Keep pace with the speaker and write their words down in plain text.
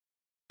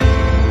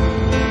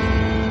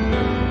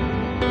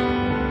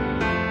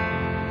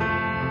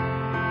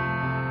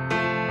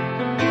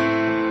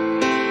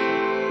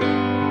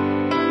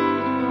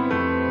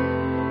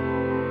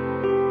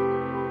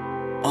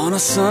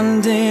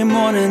Sunday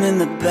morning in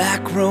the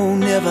back row,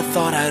 never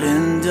thought I'd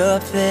end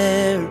up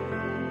there.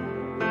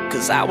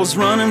 'Cause I was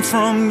running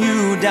from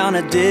you down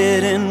a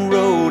dead-end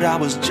road. I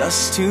was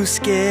just too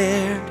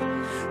scared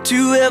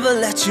to ever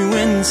let you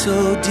in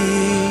so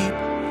deep,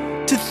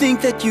 to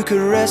think that you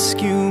could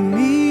rescue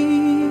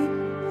me.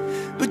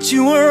 But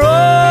you were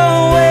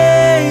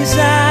always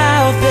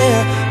out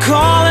there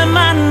calling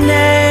my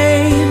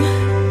name,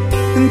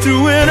 and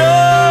through it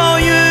all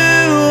you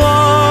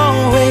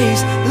always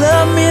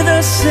loved me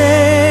the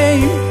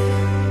same.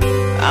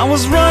 I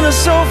was running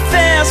so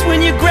fast when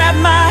you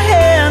grabbed my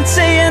hand,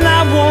 saying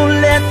I won't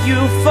let you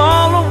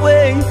fall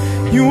away.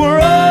 You were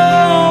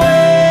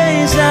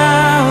always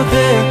out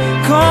there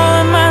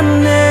calling my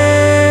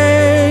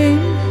name.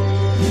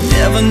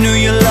 Never knew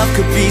your love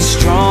could be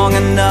strong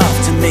enough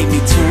to make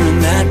me turn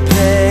that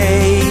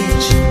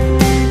page,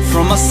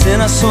 from a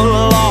sinner so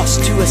lost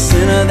to a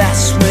sinner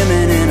that's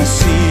swimming in a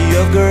sea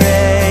of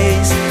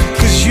grace.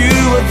 'Cause you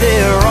were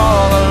there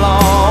all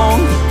along,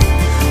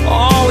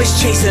 always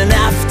chasing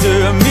after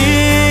me.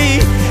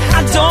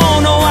 I don't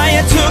know why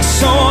it took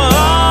so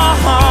long.